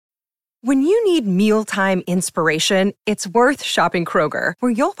When you need mealtime inspiration, it's worth shopping Kroger,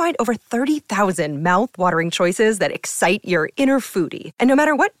 where you'll find over 30,000 mouth-watering choices that excite your inner foodie. And no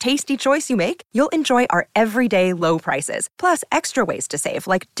matter what tasty choice you make, you'll enjoy our everyday low prices, plus extra ways to save,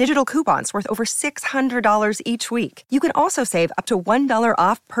 like digital coupons worth over $600 each week. You can also save up to $1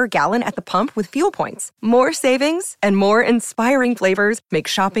 off per gallon at the pump with fuel points. More savings and more inspiring flavors make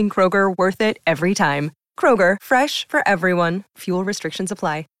shopping Kroger worth it every time. Kroger, fresh for everyone. Fuel restrictions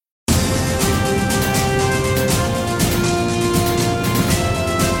apply.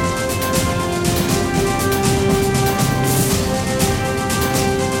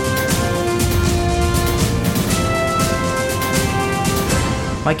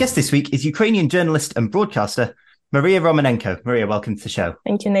 My guest this week is Ukrainian journalist and broadcaster Maria Romanenko. Maria, welcome to the show.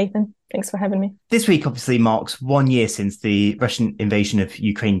 Thank you, Nathan. Thanks for having me. This week obviously marks 1 year since the Russian invasion of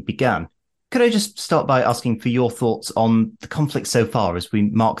Ukraine began. Could I just start by asking for your thoughts on the conflict so far as we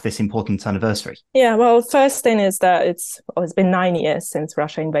mark this important anniversary? Yeah, well, first thing is that it's been 9 years since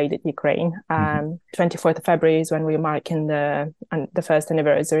Russia invaded Ukraine. 24th of February is when we're marking the first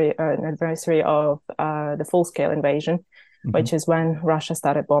anniversary of the full-scale invasion. Which is when Russia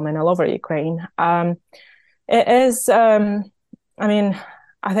started bombing all over Ukraine. It is, I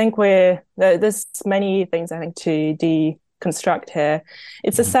think there's many things I think to deconstruct here.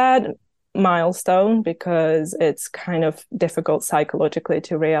 It's a sad milestone because it's kind of difficult psychologically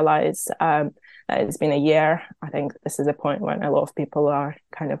to realize that it's been a year. I think this is a point when a lot of people are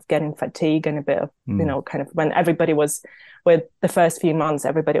kind of getting fatigued and a bit of, kind of when everybody was with the first few months,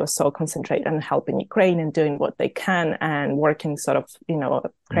 everybody was so concentrated on helping Ukraine and doing what they can and working sort of,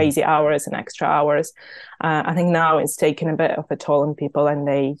 crazy hours and extra hours. I think now it's taken a bit of a toll on people and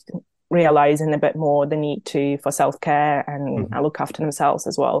they realizing a bit more the need for self-care and look after themselves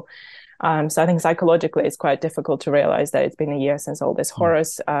as well. So I think psychologically it's quite difficult to realize that it's been a year since all this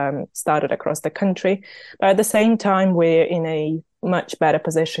horrors started across the country. But at the same time, we're in a much better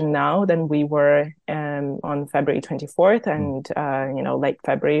position now than we were on February 24th and, late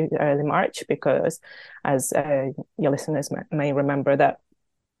February, early March, because as your listeners may remember that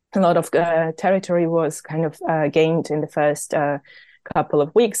a lot of territory was kind of gained in the first couple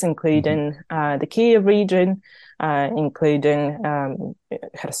of weeks, including the Kyiv region, including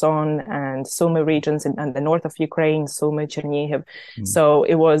Kherson and Sumy regions and the north of Ukraine, Sumy, Chernihiv. So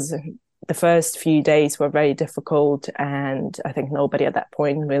it was the first few days were very difficult, and I think nobody at that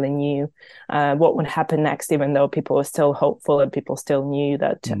point really knew what would happen next, even though people were still hopeful and people still knew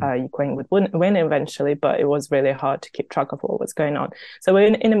that Ukraine would win eventually, but it was really hard to keep track of what was going on. So we're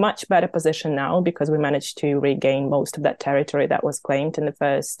in a much better position now because we managed to regain most of that territory that was claimed in the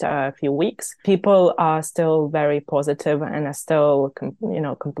first few weeks. People are still very positive and are still,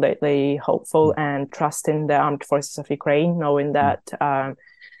 completely hopeful and trusting the armed forces of Ukraine, knowing that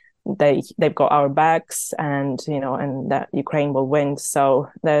they've got our backs and that Ukraine will win. So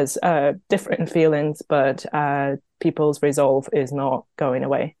there's different feelings, but people's resolve is not going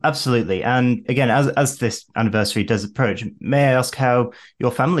away. Absolutely. And again, as this anniversary does approach, may I ask how your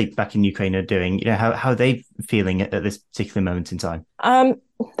family back in Ukraine are doing? How are they feeling at this particular moment in time?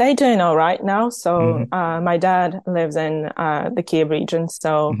 They're doing all right now. So my dad lives in the Kyiv region.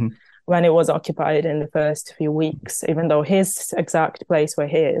 So when it was occupied in the first few weeks, even though his exact place where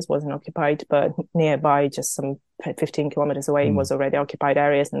he is wasn't occupied, but nearby, just some 15 kilometers away, was already occupied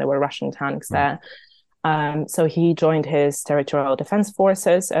areas and there were Russian tanks there. So he joined his territorial defense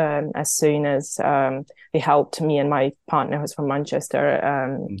forces as soon as he helped me and my partner, who's from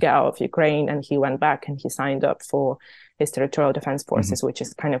Manchester, get out of Ukraine, and he went back and he signed up for his territorial defense forces, which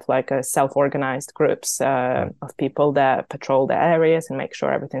is kind of like a self-organized groups of people that patrol the areas and make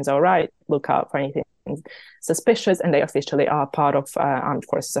sure everything's all right, look out for anything suspicious, and they officially are part of armed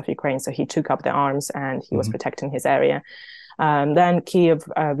forces of Ukraine. So he took up the arms and he was protecting his area. Then Kyiv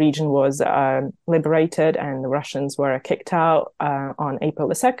region was liberated and the Russians were kicked out on April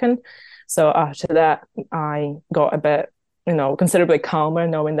the 2nd. So after that, I got a bit, considerably calmer,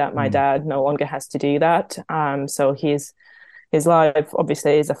 knowing that my dad no longer has to do that. So his life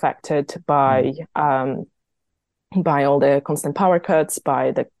obviously is affected by all the constant power cuts,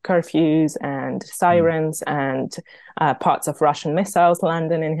 by the curfews and sirens, and parts of Russian missiles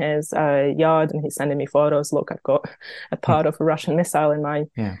landing in his yard. And he's sending me photos. Look, I've got a part of a Russian missile in my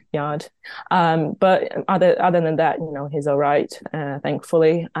yard. But other than that, he's all right,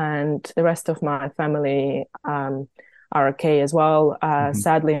 thankfully. And the rest of my family are okay as well.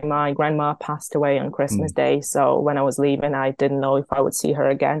 Sadly, my grandma passed away on Christmas Day. So when I was leaving, I didn't know if I would see her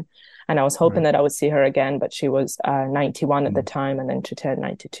again. And I was hoping Right. that I would see her again, but she was 91 at the time, and then she turned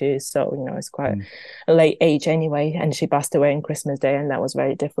 92. So, it's quite a late age anyway. And she passed away on Christmas Day, and that was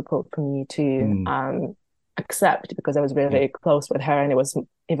very difficult for me to accept, because I was really close with her, and it was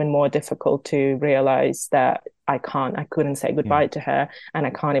even more difficult to realize that I couldn't say goodbye to her, and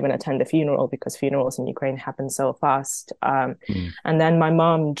I can't even attend the funeral because funerals in Ukraine happen so fast. And then my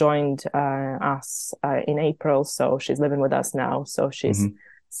mom joined us in April, so she's living with us now. So she's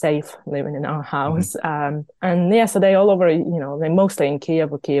safe living in our house. So they're all over, they're mostly in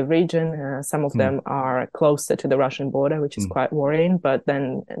Kiev or Kiev region. Some of them are closer to the Russian border, which is quite worrying. But then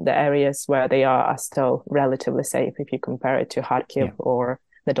the areas where they are still relatively safe if you compare it to Kharkiv or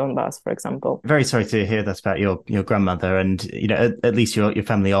the Donbass, for example. Very sorry to hear that about your grandmother, and at least your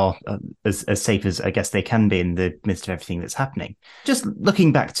family are as safe as I guess they can be in the midst of everything that's happening. Just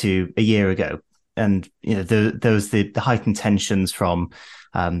looking back to a year ago, and there was the heightened tensions from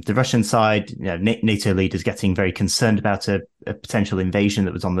the Russian side, NATO leaders getting very concerned about a potential invasion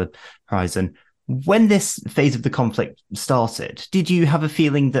that was on the horizon. When this phase of the conflict started, did you have a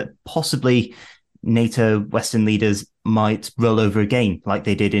feeling that possibly NATO Western leaders might roll over again, like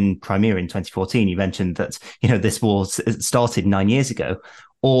they did in Crimea in 2014? You mentioned that, this war started 9 years ago.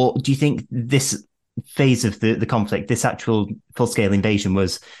 Or do you think this phase of the conflict, this actual full-scale invasion,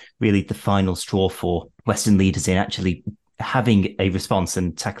 was really the final straw for Western leaders in actually having a response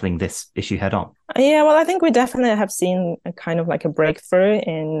and tackling this issue head on? Yeah, well, I think we definitely have seen a kind of like a breakthrough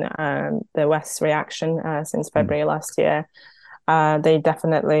in the West's reaction since February last year. They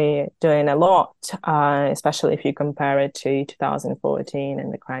definitely doing a lot, especially if you compare it to 2014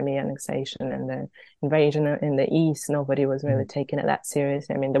 and the Crimea annexation and the invasion in the East. Nobody was really taking it that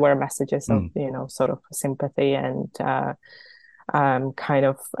seriously. I mean, there were messages of, sort of sympathy and kind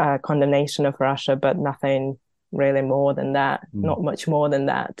of condemnation of Russia, but nothing really more than that, not much more than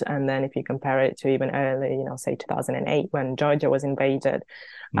that. And then if you compare it to even early, say 2008 when Georgia was invaded,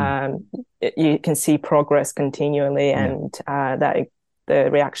 you can see progress continually, and that the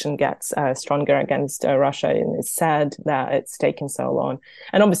reaction gets stronger against Russia. And it's sad that it's taken so long.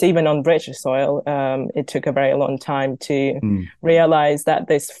 And obviously, even on British soil, it took a very long time to realize that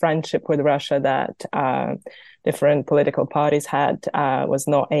this friendship with Russia that different political parties had was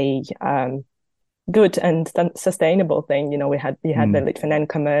not a good and sustainable thing. You had the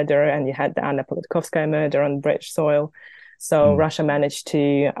Litvinenko murder, and you had the Anna Politkovskaya murder on British soil. So Russia managed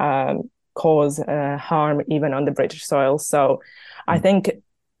to cause harm even on the British soil. So I think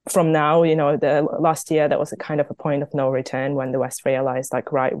from now, the last year, that was a kind of a point of no return when the West realized,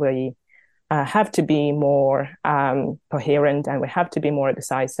 we have to be more coherent, and we have to be more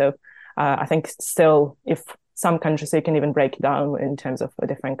decisive. I think still, if some countries, you can even break it down in terms of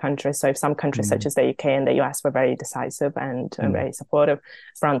different countries. So if some countries such as the UK and the US were very decisive and very supportive,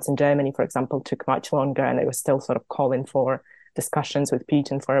 France and Germany, for example, took much longer, and they were still sort of calling for discussions with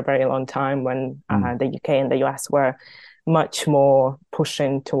Putin for a very long time, when the UK and the US were much more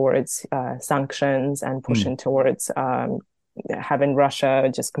pushing towards sanctions and pushing towards having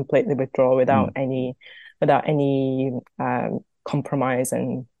Russia just completely withdraw without any compromise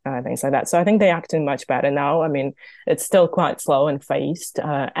and things like that. So I think they're acting much better now. I mean, it's still quite slow and phased,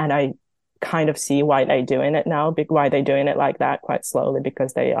 and I kind of see why they're doing it now, why they're doing it like that quite slowly,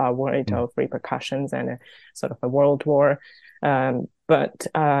 because they are worried of repercussions and a sort of a world war. But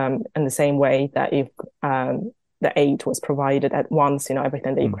in the same way that if the aid was provided at once,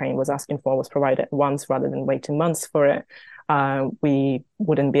 everything that Ukraine was asking for was provided at once rather than waiting months for it, we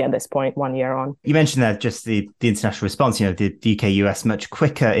wouldn't be at this point 1 year on. You mentioned that just the international response, the UK, US much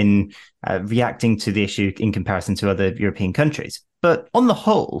quicker in reacting to the issue in comparison to other European countries. But on the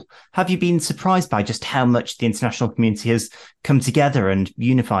whole, have you been surprised by just how much the international community has come together and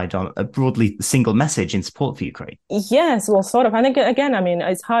unified on a broadly single message in support for Ukraine? Yes, well, sort of. I think, again,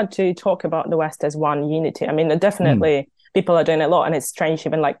 it's hard to talk about the West as one unity. I mean, definitely people are doing a lot, and it's strange,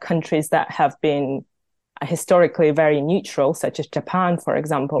 even like countries that have been historically very neutral, such as Japan, for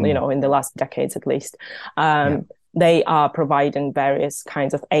example, in the last decades at least, they are providing various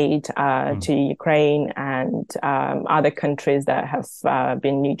kinds of aid to Ukraine, and other countries that have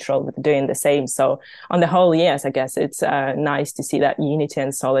been neutral doing the same. So on the whole, yes, I guess it's nice to see that unity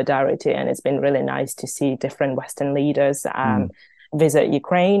and solidarity, and it's been really nice to see different Western leaders visit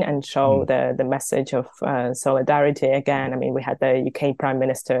Ukraine and show the message of solidarity again. I mean, we had the UK Prime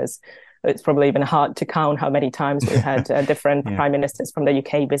Ministers. It's probably even hard to count how many times we've had different prime ministers from the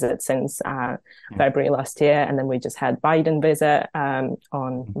UK visit since February last year. And then we just had Biden visit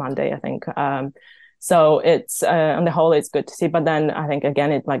on Monday, I think. So it's, on the whole, it's good to see. But then I think,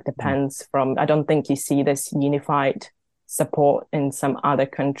 again, it depends I don't think you see this unified support in some other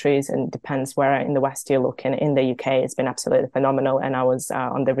countries, and it depends where in the West you're looking. In the UK, it's been absolutely phenomenal, and I was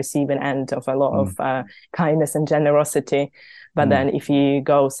on the receiving end of a lot of kindness and generosity. But then if you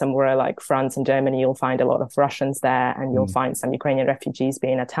go somewhere like France and Germany, you'll find a lot of Russians there, and you'll find some Ukrainian refugees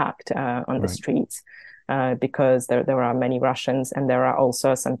being attacked on the streets. Because there are many Russians, and there are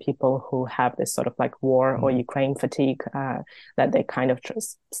also some people who have this sort of like war or Ukraine fatigue, that they kind of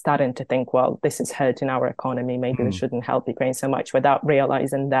just starting to think, well, this is hurting our economy. Maybe we shouldn't help Ukraine so much, without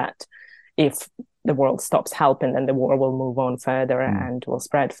realizing that if the world stops helping, then the war will move on further and will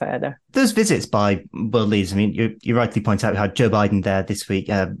spread further. Those visits by world leaders, I mean, you rightly point out how Joe Biden there this week,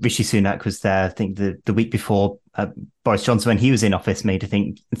 Rishi Sunak was there, I think the week before, Boris Johnson, when he was in office, made, I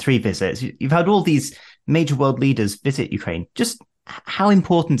think, 3 visits. You've had all these major world leaders visit Ukraine. Just how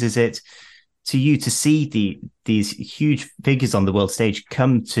important is it to you to see these huge figures on the world stage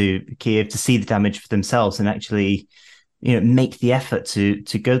come to Kiev to see the damage for themselves and actually, make the effort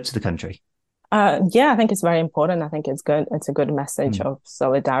to go to the country? Yeah, I think it's very important. I think it's good. It's a good message of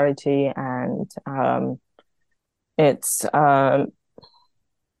solidarity, and it's I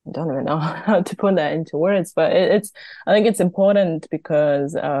don't even know how to put that into words, but I think it's important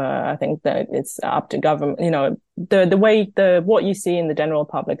because I think that it's up to government, the way what you see in the general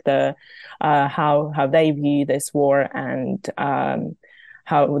public, how they view this war, and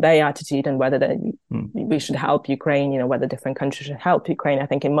how their attitude, and whether we should help Ukraine, whether different countries should help Ukraine. I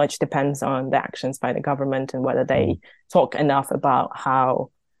think it much depends on the actions by the government, and whether they talk enough about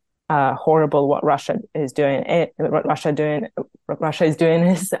how horrible what Russia is doing is,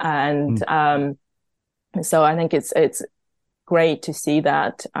 and so I think it's great to see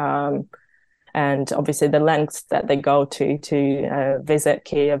that, and obviously the lengths that they go to visit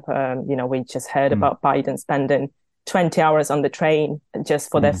Kiev. We just heard about Biden spending 20 hours on the train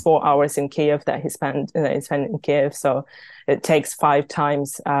just for the 4 hours in Kiev that he spent in Kiev. So it takes 5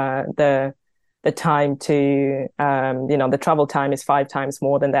 times the time to, the travel time is 5 times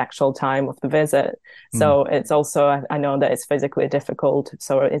more than the actual time of the visit. So it's also, I know that it's physically difficult.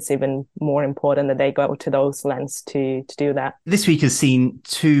 So it's even more important that they go to those lengths to do that. This week has seen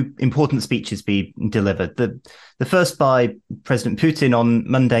 2 important speeches be delivered. The first by President Putin on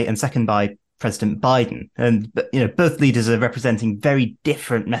Monday, and second by President Biden. And, both leaders are representing very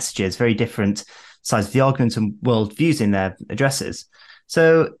different messages, very different sides of the argument and worldviews in their addresses.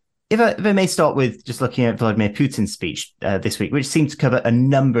 So if I may start with just looking at Vladimir Putin's speech this week, which seemed to cover a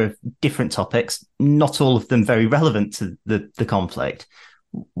number of different topics, not all of them very relevant to the conflict.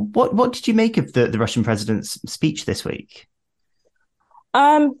 What did you make of the Russian president's speech this week?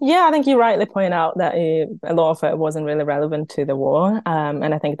 Yeah, I think you rightly point out that a lot of it wasn't really relevant to the war.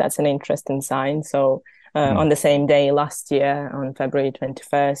 And I think that's an interesting sign. So on the same day last year, on February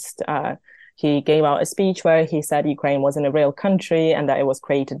 21st, he gave out a speech where he said Ukraine wasn't a real country, and that it was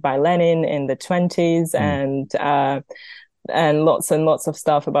created by Lenin in the 1920s, and lots of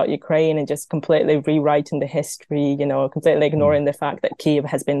stuff about Ukraine, and just completely rewriting the history, completely ignoring the fact that Kiev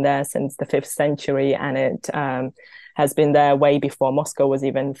has been there since the 5th century, and it has been there way before Moscow was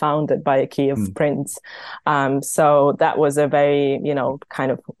even founded by a Kiev prince. So that was a very,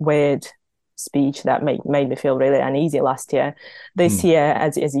 kind of weird speech that made me feel really uneasy last year. This year,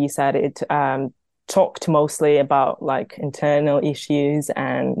 as you said, it talked mostly about like internal issues,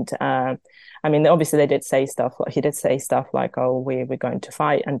 and obviously he did say stuff like, oh, we're going to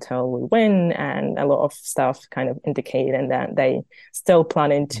fight until we win, and a lot of stuff kind of indicating that they still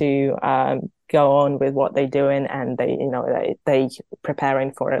planning to go on with what they're doing, and they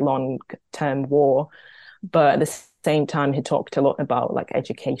preparing for a long-term war. But at the same time, he talked a lot about like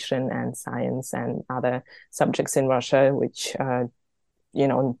education and science and other subjects in Russia, which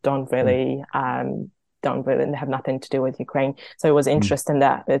don't really have nothing to do with Ukraine. So it was interesting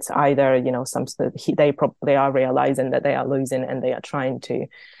that it's either they probably are realizing that they are losing, and they are trying to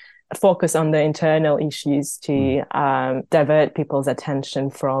focus on the internal issues to divert people's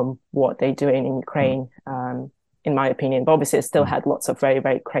attention from what they're doing in Ukraine. In my opinion, but obviously it still had lots of very,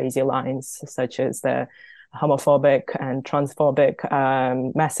 very crazy lines, such as the homophobic and transphobic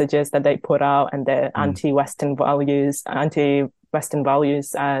messages that they put out, and the anti-Western values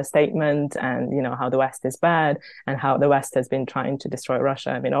statement, and how the West is bad, and how the West has been trying to destroy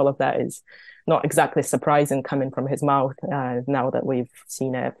Russia. I mean, all of that is not exactly surprising coming from his mouth now that we've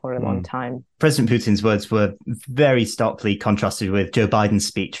seen it for a long time. President Putin's words were very starkly contrasted with Joe Biden's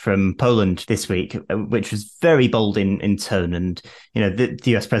speech from Poland this week, which was very bold in tone. And, the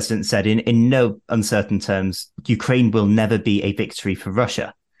US president said in no uncertain terms, Ukraine will never be a victory for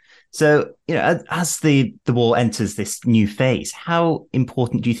Russia. So, as the war enters this new phase, how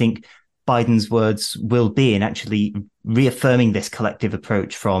important do you think Biden's words will be in actually reaffirming this collective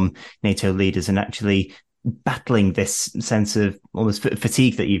approach from NATO leaders and actually battling this sense of almost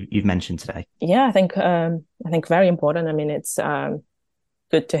fatigue that you've mentioned today? Yeah, I think very important. I mean, it's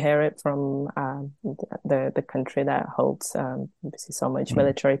good to hear it from the country that holds obviously so much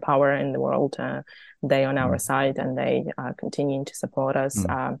military power in the world. They on our side, and they continue to support us.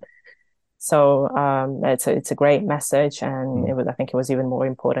 So it's a great message, and I think it was even more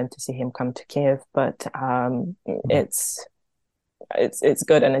important to see him come to Kiev. But it's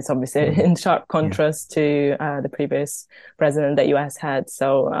good, and it's obviously in sharp contrast to the previous president that US had.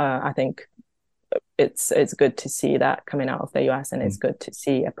 So I think it's good to see that coming out of the US, and it's good to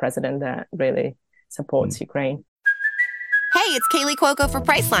see a president that really supports Ukraine. Hey, it's Kaylee Cuoco for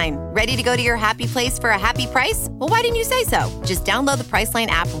Priceline. Ready to go to your happy place for a happy price? Well, why didn't you say so? Just download the Priceline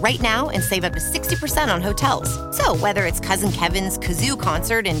app right now and save up to 60% on hotels. So whether it's Cousin Kevin's Kazoo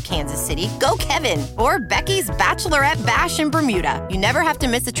Concert in Kansas City, go Kevin, or Becky's Bachelorette Bash in Bermuda, you never have to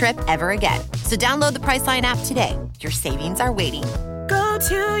miss a trip ever again. So download the Priceline app today. Your savings are waiting. Go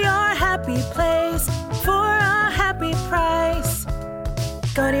to your happy place for a happy price.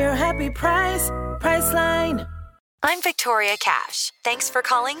 Go to your happy price, Priceline. I'm Victoria Cash. Thanks for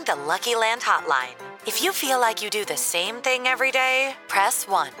calling the Lucky Land Hotline. If you feel like you do the same thing every day, press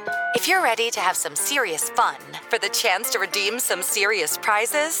 1. If you're ready to have some serious fun for the chance to redeem some serious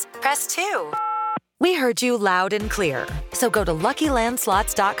prizes, press 2. We heard you loud and clear. So go to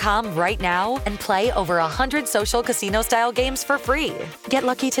LuckyLandSlots.com right now and play over 100 social casino-style games for free. Get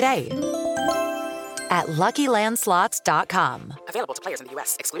lucky today at LuckyLandSlots.com. Available to players in the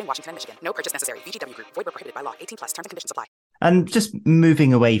U.S., excluding Washington and Michigan. No purchase necessary. VGW Group. Void where prohibited by law. 18+. Terms and conditions apply. And just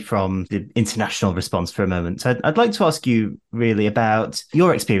moving away from the international response for a moment, I'd like to ask you really about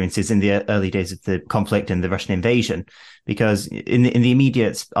your experiences in the early days of the conflict and the Russian invasion, because in the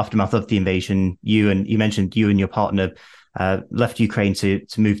immediate aftermath of the invasion, you mentioned you and your partner left Ukraine to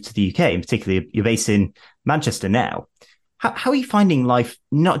move to the UK, and particularly you're based in Manchester now. How are you finding life,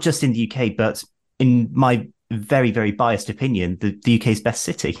 not just in the UK, but in my very, very biased opinion, the UK's best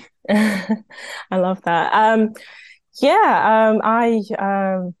city? I love that. I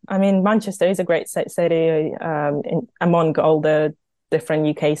mean, Manchester is a great city. Among all the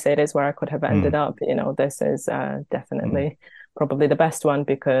different UK cities where I could have ended up, this is definitely probably the best one,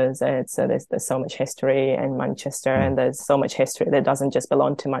 because there's so much history in Manchester, and there's so much history that doesn't just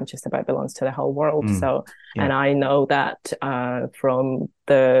belong to Manchester, but belongs to the whole world. And I know that from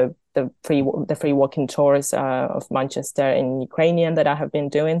the free walking tours of Manchester in Ukrainian that I have been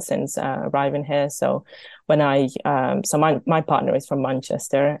doing since arriving here. So when my partner is from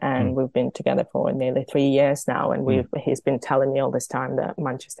Manchester, and we've been together for nearly 3 years now, and he's been telling me all this time that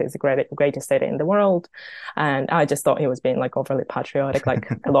Manchester is the greatest city in the world, and I just thought he was being like overly patriotic, like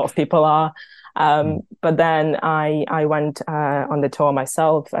a lot of people are. But then I went on the tour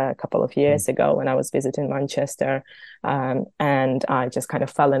myself a couple of years ago when I was visiting Manchester, and I just kind of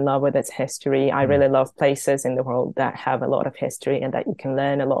fell in love with its history. I really love places in the world that have a lot of history and that you can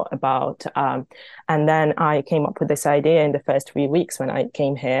learn a lot about. And then I came up with this idea in the first 3 weeks when I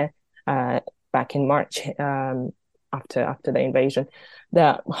came here back in March, after the invasion,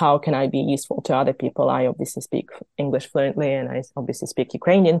 that how can I be useful to other people? I obviously speak English fluently, and I obviously speak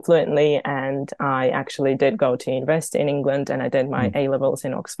Ukrainian fluently, and I actually did go to university in England, and I did my A-levels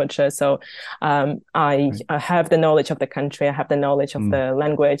in Oxfordshire. So I have the knowledge of the country, I have the knowledge of the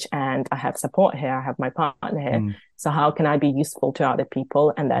language, and I have support here, I have my partner here. So how can I be useful to other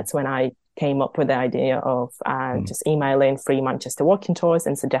people? And that's when I came up with the idea of just emailing free Manchester walking tours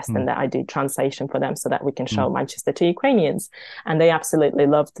and suggesting that I do translation for them so that we can show Manchester to Ukrainians. And they absolutely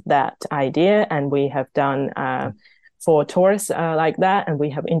loved that idea. And we have done 4 tours like that. And we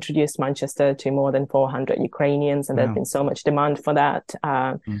have introduced Manchester to more than 400 Ukrainians. And there's been so much demand for that.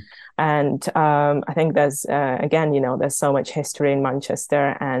 And I think there's, again, there's so much history in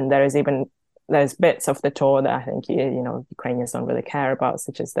Manchester, and there's bits of the tour that I think, Ukrainians don't really care about,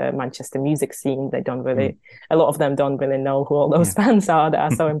 such as the Manchester music scene. They don't really, a lot of them don't really know who all those bands are that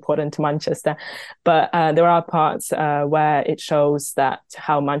are so important to Manchester. But there are parts where it shows that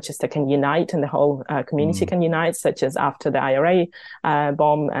how Manchester can unite and the whole community can unite, such as after the IRA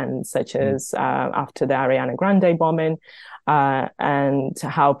bomb, and such as after the Ariana Grande bombing. And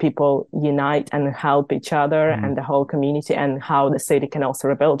how people unite and help each other and the whole community, and how the city can also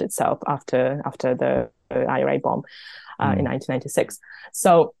rebuild itself after the IRA bomb in 1996.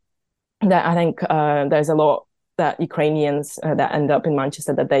 So that I think there's a lot that Ukrainians that end up in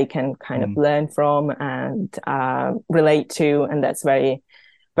Manchester that they can kind of learn from and relate to, and that's very,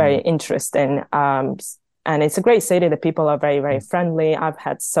 very interesting. And it's a great city. The people are very, very friendly. I've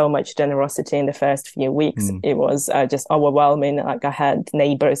had so much generosity in the first few weeks. It was just overwhelming. Like I had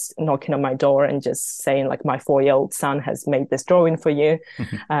neighbors knocking on my door and just saying like, my 4-year-old son has made this drawing for you.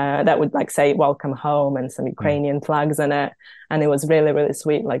 That would like say, welcome home, and some Ukrainian flags on it. And it was really, really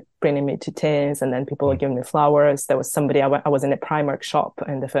sweet, like bringing me to tears. And then people were giving me flowers. There was somebody, I was in a Primark shop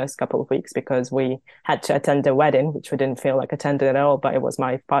in the first couple of weeks because we had to attend a wedding, which we didn't feel like attended at all, but it was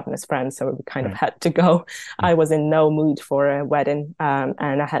my partner's friend. So we kind of had to go. I was in no mood for a wedding. And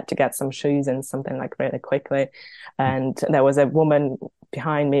I had to get some shoes and something like really quickly. And there was a woman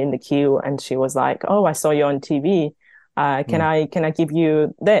behind me in the queue, and she was like, oh, I saw you on TV. Can I give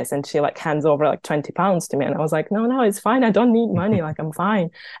you this? And she like hands over like £20 to me. And I was like, no, it's fine. I don't need money. Like, I'm fine.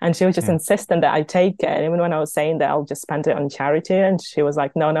 And she was just insistent that I take it. And even when I was saying that I'll just spend it on charity, and she was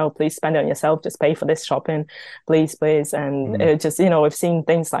like, no, please spend it on yourself. Just pay for this shopping, please. And it just, we've seen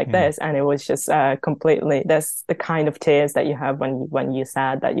things like this. And it was just completely, that's the kind of tears that you have when you're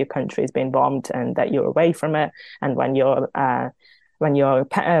sad that your country is being bombed and that you're away from it. And when your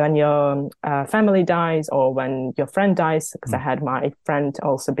family dies, or when your friend dies, because I had my friend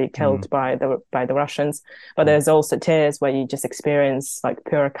also be killed by the Russians. But there's also tears where you just experience like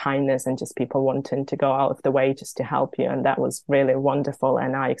pure kindness and just people wanting to go out of the way just to help you. And that was really wonderful.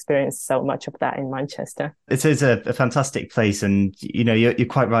 And I experienced so much of that in Manchester. It is a fantastic place. And, you're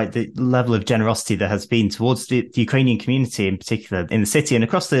quite right. The level of generosity there has been towards the Ukrainian community in particular in the city and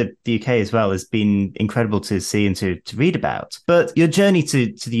across the UK as well has been incredible to see and to read about. But your journey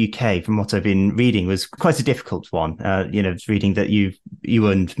to the UK, from what I've been reading, was quite a difficult one. Reading that you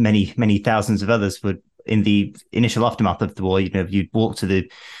and many thousands of others would, in the initial aftermath of the war, you'd walk to the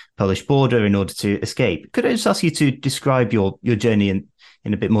Polish border in order to escape. Could I just ask you to describe your journey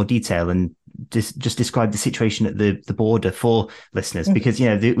in a bit more detail, and just describe the situation at the border for listeners? Because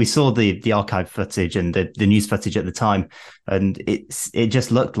we saw the archive footage and the news footage at the time, and it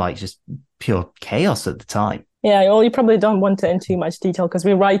just looked like just pure chaos at the time. Yeah, well, you probably don't want to in too much detail because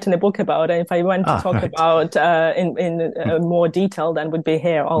we write in a book about it. If I went to talk about in more detail, then we'd be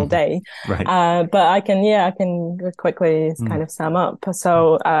here all day. Right. But I can quickly kind of sum up.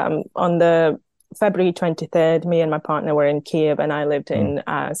 So on the February 23rd, me and my partner were in Kiev, and I lived in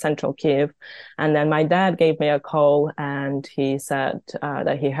central Kiev. And then my dad gave me a call, and he said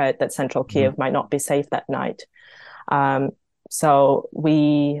that he heard that central Kiev might not be safe that night. So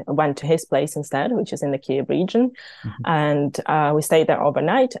we went to his place instead, which is in the Kiev region, and we stayed there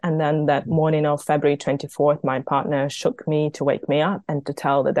overnight. And then that morning of February 24th, my partner shook me to wake me up and to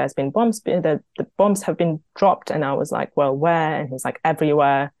tell that there's been bombs, that the bombs have been dropped. And I was like, well, where? And he's like,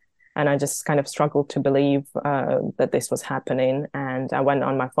 everywhere. And I just kind of struggled to believe that this was happening. And I went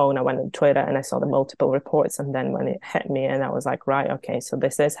on my phone, I went on Twitter, and I saw the multiple reports. And then when it hit me, and I was like, right, okay, so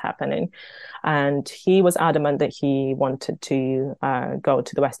this is happening. And he was adamant that he wanted to go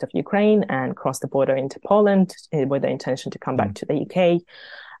to the west of Ukraine and cross the border into Poland with the intention to come back to the UK.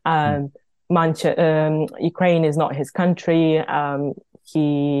 Ukraine is not his country.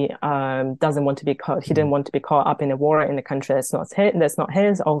 He doesn't want to be caught. He didn't want to be caught up in a war in a country that's not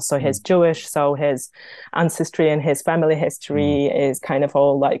his. Also, he's Jewish, so his ancestry and his family history is kind of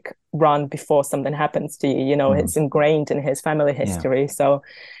all like run before something happens to you. It's ingrained in his family history. So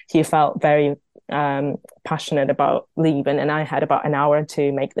he felt very passionate about leaving, and I had about an hour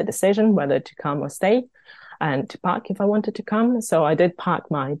to make the decision whether to come or stay, and to pack if I wanted to come. So I did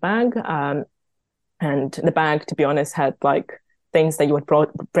pack my bag, and the bag, to be honest, had like things that you would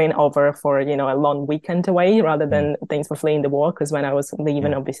bring over for, a long weekend away rather than things for fleeing the war. Because when I was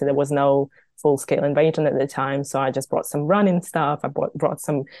leaving, obviously there was no full-scale invasion at the time. So I just brought some running stuff. I brought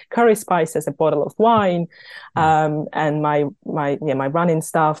some curry spices, a bottle of wine, and my running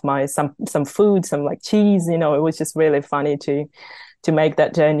stuff, some food, some like cheese. It was just really funny to make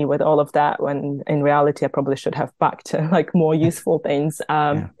that journey with all of that, when in reality I probably should have packed like more useful things.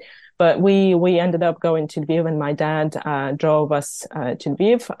 But we ended up going to Lviv, and my dad drove us to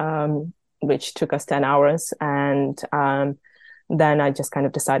Lviv, which took us 10 hours. And then I just kind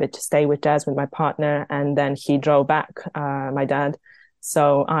of decided to stay with Jazz, with my partner. And then he drove back, my dad.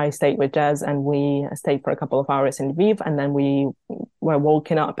 So I stayed with Jazz, and we stayed for a couple of hours in Lviv. And then we were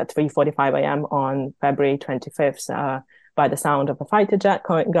woken up at 3:45 a.m. on February 25th by the sound of a fighter jet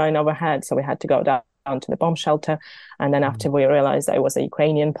going overhead. So we had to go down to the bomb shelter. And then after we realized that it was a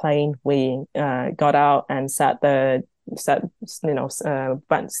Ukrainian plane, we got out and started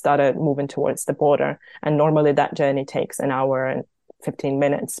moving towards the border. And normally that journey takes an hour and 15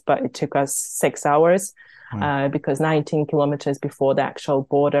 minutes, but it took us 6 hours. because 19 kilometers before the actual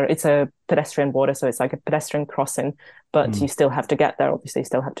border, it's a pedestrian border, so it's like a pedestrian crossing, but you still have to get there. Obviously, you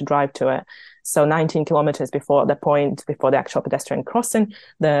still have to drive to it. So 19 kilometers before the actual pedestrian crossing,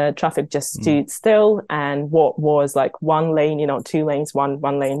 the traffic just stood still, and what was like one lane, 2 lanes, one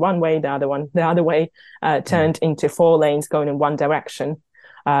lane one way, the other one the other way, turned into 4 lanes going in one direction.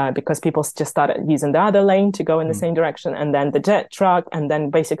 Because people just started using the other lane to go in the same direction, and then the jet truck, and then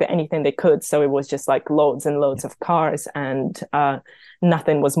basically anything they could. So it was just like loads and loads of cars, and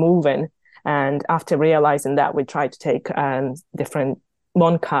nothing was moving. And after realizing that, we tried to take different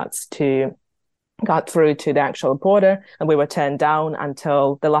long cuts to got through to the actual border, and we were turned down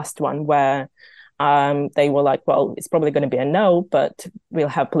until the last one, where they were like, well, it's probably going to be a no, but we'll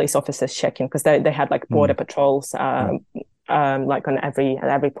have police officers checking, because they had like border patrols like on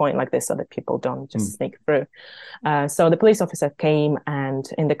every point like this, so that people don't just sneak through. So the police officer came, and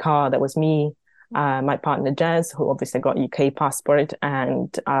in the car there was me, my partner Jez, who obviously got UK passport,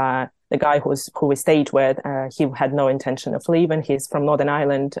 and the guy who we stayed with, he had no intention of leaving. He's from Northern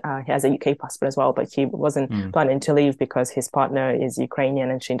Ireland. He has a UK passport as well, but he wasn't planning to leave because his partner is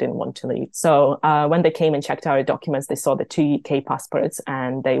Ukrainian and she didn't want to leave. So when they came and checked our documents, they saw the 2 UK passports,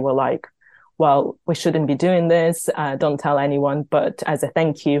 and they were like, well, we shouldn't be doing this. Don't tell anyone. But as a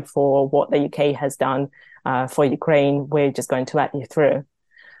thank you for what the UK has done for Ukraine, we're just going to let you through.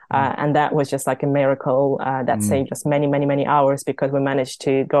 And that was just like a miracle that saved us many, many, many hours, because we managed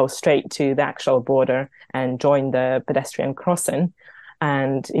to go straight to the actual border and join the pedestrian crossing.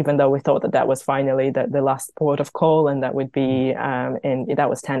 And even though we thought that was finally the last port of call, and that would be that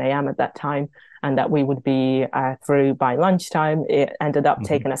was 10 a.m. at that time, and that we would be through by lunchtime, it ended up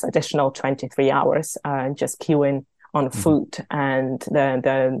taking us additional 23 hours just queuing on food. And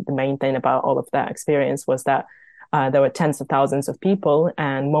the main thing about all of that experience was that there were tens of thousands of people,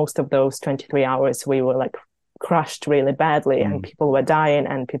 and most of those 23 hours we were like crushed really badly, and people were dying,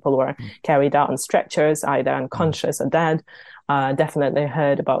 and people were carried out on stretchers, either unconscious or dead. Definitely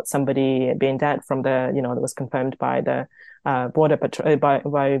heard about somebody being dead from that was confirmed by the border patrol,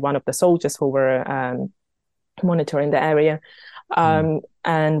 by one of the soldiers who were monitoring the area.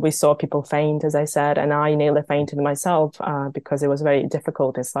 And we saw people faint, as I said, and I nearly fainted myself because it was very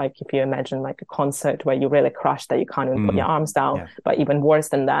difficult. It's like if you imagine like a concert where you really crash that you can't even put your arms down, but even worse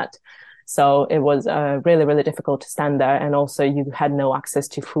than that. So it was really, really difficult to stand there. And also you had no access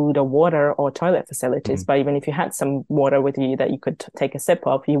to food or water or toilet facilities. But even if you had some water with you that you could take a sip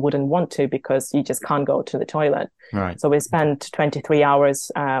of, you wouldn't want to, because you just can't go to the toilet. Right. So we spent 23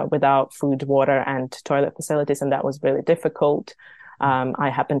 hours without food, water and toilet facilities. And that was really difficult. I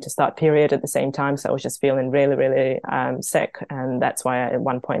happened to start period at the same time. So I was just feeling really, really sick. And that's why at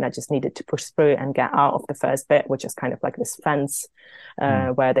one point I just needed to push through and get out of the first bit, which is kind of like this fence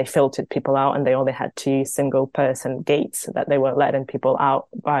where they filtered people out, and they only had 2 single person gates that they were letting people out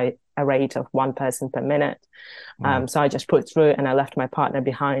by a rate of 1 person per minute. So I just put through, and I left my partner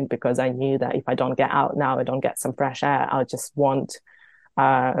behind, because I knew that if I don't get out now, I don't get some fresh air, I just won't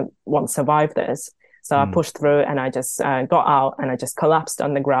survive this. So I pushed through, and I just got out, and I just collapsed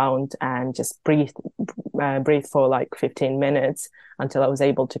on the ground and just breathed for like 15 minutes until I was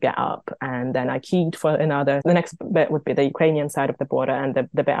able to get up. And then I queued for the next bit would be the Ukrainian side of the border, and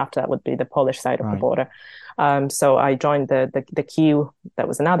the bit after that would be the Polish side of the border. So I joined the queue. There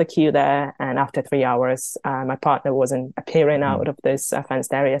was another queue there. And after 3 hours, my partner wasn't appearing out of this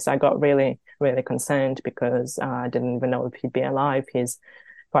fenced area. So I got really, really concerned, because I didn't even know if he'd be alive. He's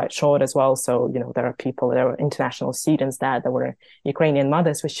quite short as well. So, there were international students there. There were Ukrainian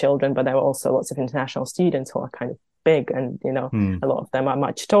mothers with children, but there were also lots of international students who are kind of big, and, a lot of them are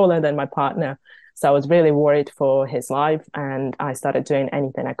much taller than my partner. So I was really worried for his life, and I started doing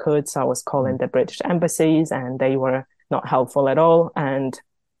anything I could. So I was calling the British embassies, and they were not helpful at all. And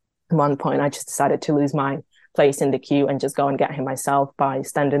at one point I just decided to lose my place in the queue and just go and get him myself by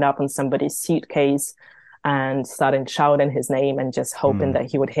standing up on somebody's suitcase and started shouting his name and just hoping that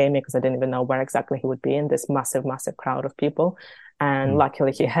he would hear me, because I didn't even know where exactly he would be in this massive, massive crowd of people. And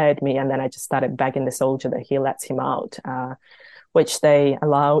luckily he heard me. And then I just started begging the soldier that he lets him out, which they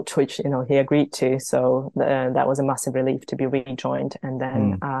allowed, which, he agreed to. So that was a massive relief to be rejoined. And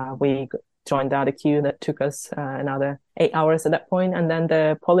then we joined the other queue that took us another 8 hours at that point. And then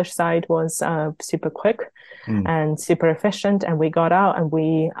the Polish side was super quick and super efficient. And we got out, and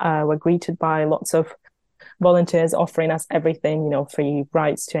we were greeted by lots of volunteers offering us everything, free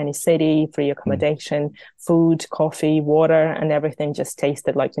rides to any city, free accommodation, food, coffee, water, and everything just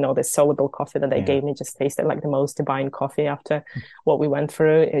tasted like, the soluble coffee that they gave me just tasted like the most divine coffee after what we went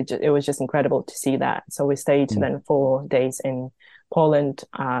through. It was just incredible to see that. So we stayed then 4 days in Poland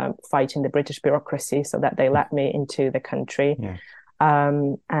fighting the British bureaucracy so that they let me into the country. Yeah.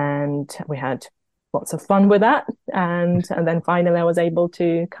 And we had lots of fun with that. And then finally I was able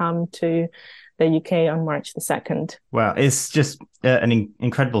to come to the UK on March the 2nd. Wow, it's just an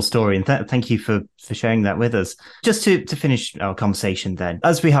incredible story. And thank you for sharing that with us. Just to finish our conversation then,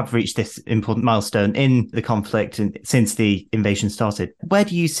 as we have reached this important milestone in the conflict and since the invasion started, where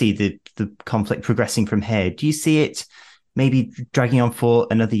do you see the conflict progressing from here? Do you see it maybe dragging on for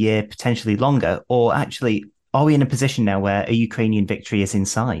another year, potentially longer? Or actually, are we in a position now where a Ukrainian victory is in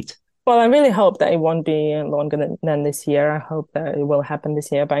sight? Well, I really hope that it won't be longer than this year. I hope that it will happen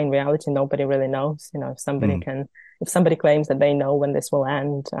this year, but in reality, nobody really knows. If somebody claims that they know when this will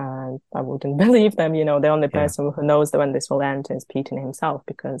end, I wouldn't believe them. The only person who knows when this will end is Putin himself,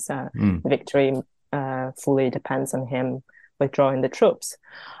 because victory fully depends on him withdrawing the troops.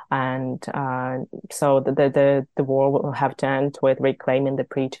 And so the war will have to end with reclaiming the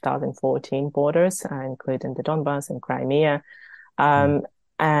pre-2014 borders, including the Donbass and Crimea.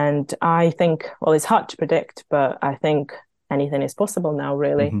 And I think, well, it's hard to predict, but I think anything is possible now,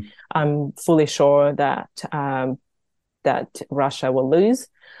 really. Mm-hmm. I'm fully sure that Russia will lose.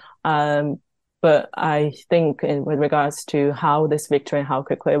 But I think with regards to how this victory, how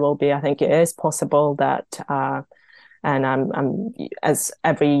quickly it will be, I think it is possible that, and I'm as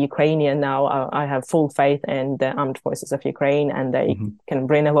every Ukrainian now, I have full faith in the armed forces of Ukraine, and they can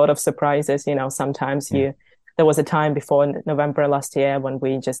bring a lot of surprises. Sometimes there was a time before November last year when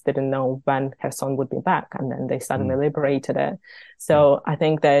we just didn't know when Kherson would be back, and then they suddenly liberated it. So I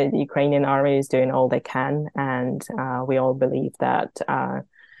think the Ukrainian army is doing all they can, and we all believe that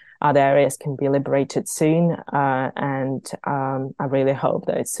other areas can be liberated soon. And I really hope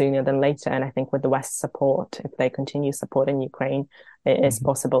that it's sooner than later. And I think with the West's support, if they continue supporting Ukraine, it is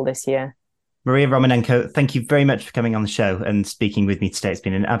possible this year. Maria Romanenko, thank you very much for coming on the show and speaking with me today. It's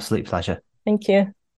been an absolute pleasure. Thank you.